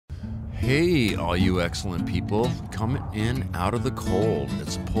Hey, all you excellent people, coming in out of the cold.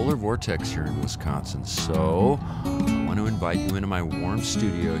 It's a polar vortex here in Wisconsin, so I want to invite you into my warm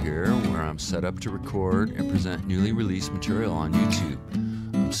studio here where I'm set up to record and present newly released material on YouTube.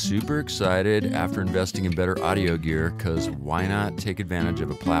 I'm super excited after investing in better audio gear because why not take advantage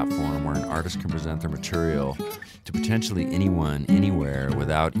of a platform where an artist can present their material to potentially anyone, anywhere,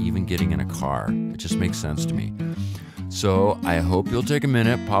 without even getting in a car. It just makes sense to me. So I hope you'll take a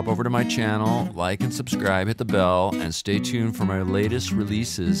minute, pop over to my channel, like and subscribe, hit the bell, and stay tuned for my latest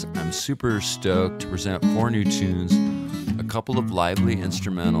releases. I'm super stoked to present 4 new tunes, a couple of lively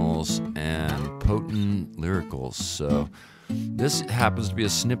instrumentals, and potent lyricals. So this happens to be a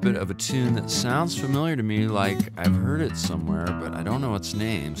snippet of a tune that sounds familiar to me, like I've heard it somewhere, but I don't know its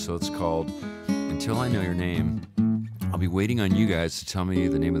name. So it's called Until I Know Your Name. I'll be waiting on you guys to tell me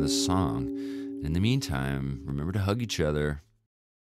the name of the song. In the meantime, remember to hug each other.